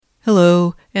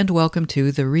and welcome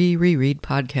to the Reread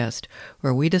podcast,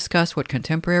 where we discuss what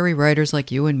contemporary writers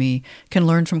like you and me can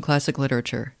learn from classic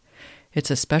literature. It's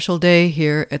a special day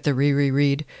here at the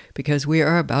Reread because we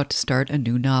are about to start a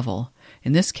new novel.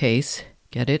 In this case,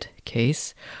 get it,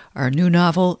 case, our new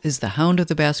novel is The Hound of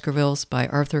the Baskervilles by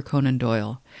Arthur Conan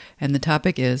Doyle, and the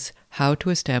topic is How to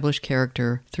Establish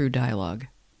Character Through Dialogue.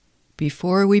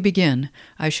 Before we begin,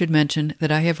 I should mention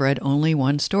that I have read only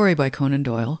one story by Conan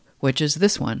Doyle, which is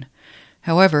this one.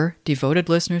 However, devoted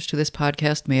listeners to this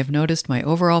podcast may have noticed my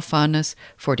overall fondness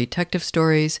for detective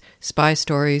stories, spy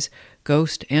stories,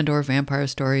 ghost and or vampire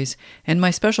stories, and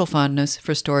my special fondness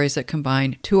for stories that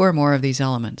combine two or more of these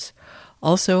elements.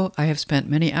 Also, I have spent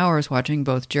many hours watching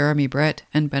both Jeremy Brett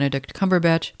and Benedict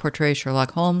Cumberbatch portray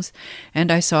Sherlock Holmes,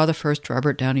 and I saw the first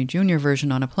Robert Downey Jr.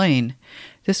 version on a plane.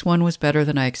 This one was better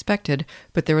than I expected,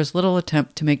 but there was little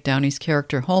attempt to make Downey's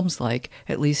character Holmes-like,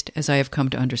 at least as I have come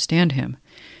to understand him.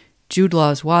 Jude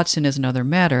Law's Watson is another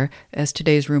matter, as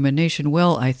today's rumination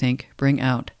will, I think, bring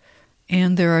out.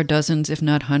 And there are dozens, if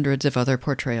not hundreds, of other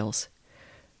portrayals.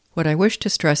 What I wish to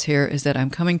stress here is that I'm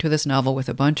coming to this novel with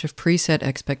a bunch of preset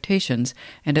expectations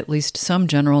and at least some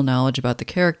general knowledge about the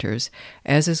characters,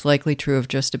 as is likely true of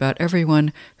just about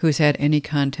everyone who's had any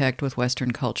contact with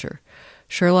Western culture.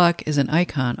 Sherlock is an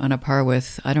icon on a par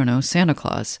with, Santa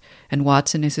Claus, and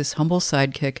Watson is his humble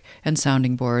sidekick and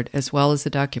sounding board as well as the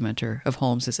documenter of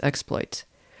Holmes's exploits.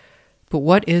 But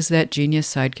what is that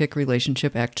genius-sidekick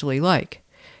relationship actually like?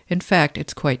 In fact,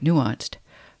 it's quite nuanced.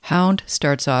 Hound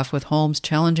starts off with Holmes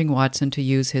challenging Watson to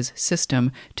use his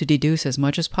system to deduce as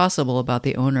much as possible about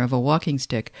the owner of a walking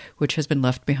stick which has been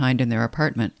left behind in their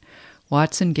apartment.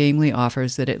 Watson gamely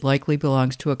offers that it likely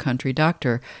belongs to a country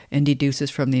doctor and deduces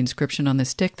from the inscription on the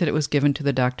stick that it was given to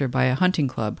the doctor by a hunting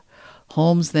club.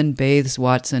 Holmes then bathes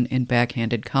Watson in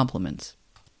backhanded compliments.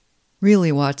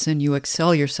 "Really, Watson, you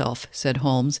excel yourself," said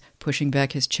Holmes, pushing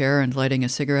back his chair and lighting a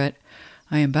cigarette.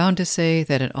 "I am bound to say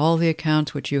that at all the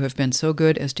accounts which you have been so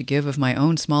good as to give of my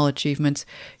own small achievements,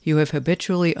 you have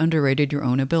habitually underrated your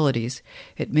own abilities.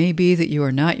 It may be that you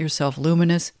are not yourself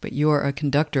luminous, but you are a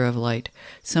conductor of light.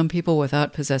 Some people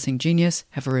without possessing genius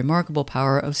have a remarkable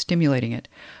power of stimulating it.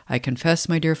 I confess,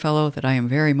 my dear fellow, that I am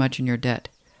very much in your debt."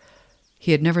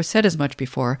 He had never said as much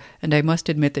before, and I must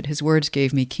admit that his words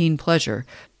gave me keen pleasure,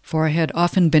 for I had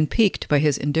often been piqued by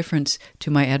his indifference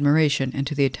to my admiration and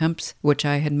to the attempts which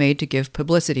I had made to give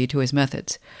publicity to his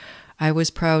methods. I was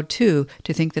proud, too,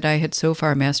 to think that I had so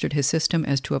far mastered his system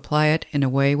as to apply it in a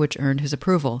way which earned his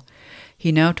approval.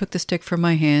 He now took the stick from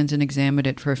my hands and examined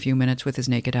it for a few minutes with his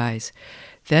naked eyes.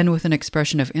 Then, with an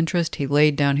expression of interest, he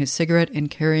laid down his cigarette,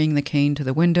 and carrying the cane to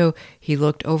the window, he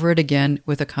looked over it again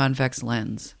with a convex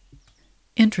lens.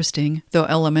 "Interesting, though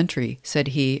elementary," said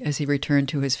he as he returned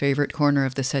to his favorite corner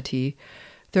of the settee.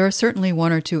 "There are certainly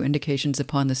one or two indications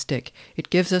upon the stick. It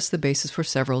gives us the basis for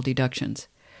several deductions."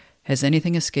 "Has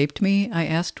anything escaped me?" I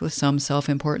asked with some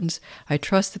self-importance. "I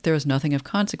trust that there is nothing of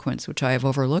consequence which I have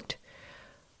overlooked."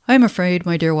 "I am afraid,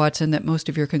 my dear Watson, that most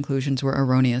of your conclusions were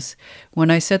erroneous. When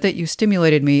I said that you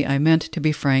stimulated me, I meant, to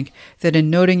be frank, that in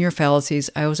noting your fallacies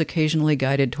I was occasionally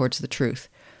guided towards the truth.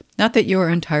 Not that you are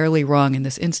entirely wrong in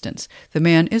this instance. The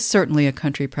man is certainly a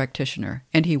country practitioner,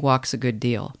 and he walks a good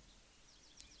deal."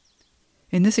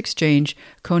 In this exchange,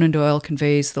 Conan Doyle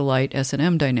conveys the light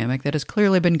S&M dynamic that has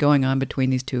clearly been going on between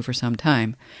these two for some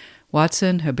time.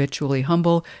 Watson, habitually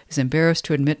humble, is embarrassed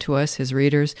to admit to us, his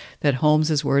readers, that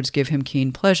Holmes's words give him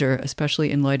keen pleasure,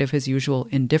 especially in light of his usual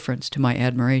indifference to my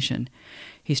admiration.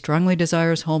 He strongly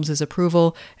desires Holmes's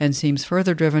approval and seems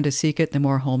further driven to seek it the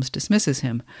more Holmes dismisses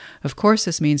him. Of course,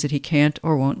 this means that he can't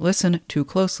or won't listen too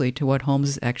closely to what Holmes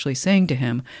is actually saying to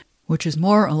him, which is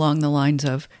more along the lines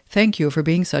of, "Thank you for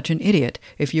being such an idiot.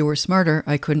 If you were smarter,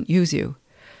 I couldn't use you."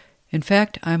 In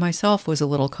fact, I myself was a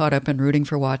little caught up in rooting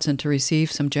for Watson to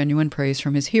receive some genuine praise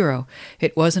from his hero.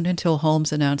 It wasn't until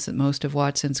Holmes announced that most of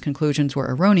Watson's conclusions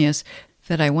were erroneous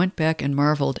that I went back and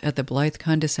marveled at the blithe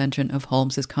condescension of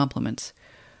Holmes's compliments.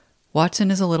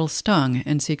 Watson is a little stung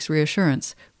and seeks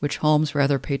reassurance, which Holmes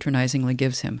rather patronizingly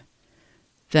gives him.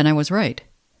 Then I was right.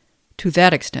 To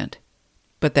that extent.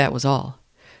 But that was all.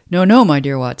 No, my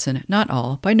dear Watson, not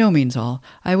all, by no means all.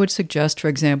 I would suggest, for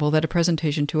example, that a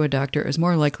presentation to a doctor is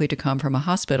more likely to come from a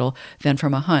hospital than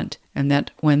from a hunt, and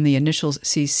that when the initials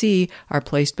CC are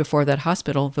placed before that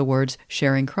hospital, the words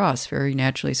Charing Cross very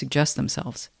naturally suggest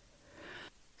themselves.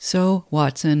 So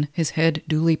Watson, his head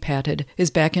duly patted, is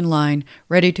back in line,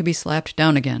 ready to be slapped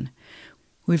down again.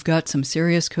 We've got some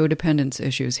serious codependence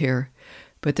issues here.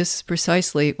 But this is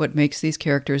precisely what makes these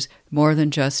characters more than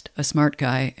just a smart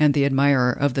guy and the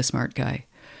admirer of the smart guy.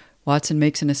 Watson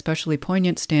makes an especially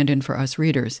poignant stand-in for us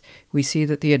readers. We see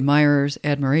that the admirer's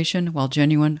admiration, while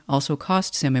genuine, also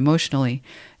costs him emotionally.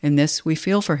 In this, we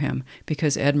feel for him,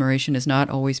 because admiration is not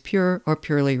always pure or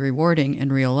purely rewarding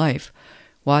in real life.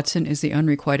 Watson is the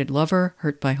unrequited lover,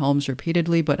 hurt by Holmes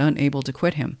repeatedly but unable to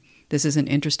quit him. This is an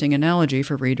interesting analogy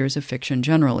for readers of fiction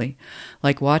generally.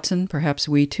 Like Watson, perhaps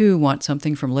we too want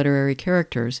something from literary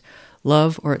characters,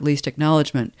 love or at least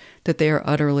acknowledgement, that they are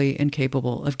utterly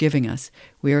incapable of giving us.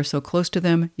 We are so close to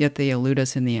them, yet they elude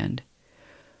us in the end.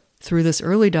 Through this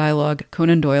early dialogue,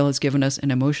 Conan Doyle has given us an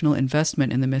emotional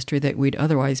investment in the mystery that we'd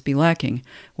otherwise be lacking.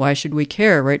 Why should we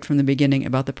care right from the beginning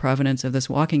about the provenance of this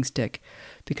walking stick?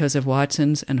 Because of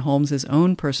Watson's and Holmes's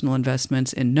own personal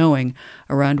investments in knowing,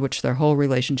 around which their whole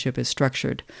relationship is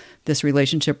structured. This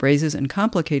relationship raises and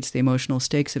complicates the emotional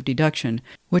stakes of deduction,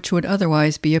 which would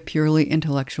otherwise be a purely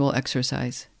intellectual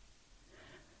exercise.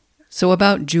 So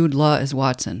about Jude Law as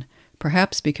Watson.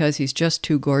 Perhaps because he's just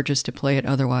too gorgeous to play it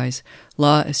otherwise,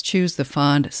 Law eschews the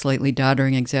fond, slightly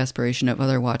doddering exasperation of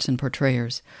other Watson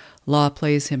portrayers. Law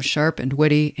plays him sharp and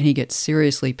witty, and he gets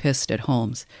seriously pissed at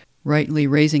Holmes, rightly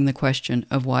raising the question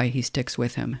of why he sticks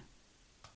with him.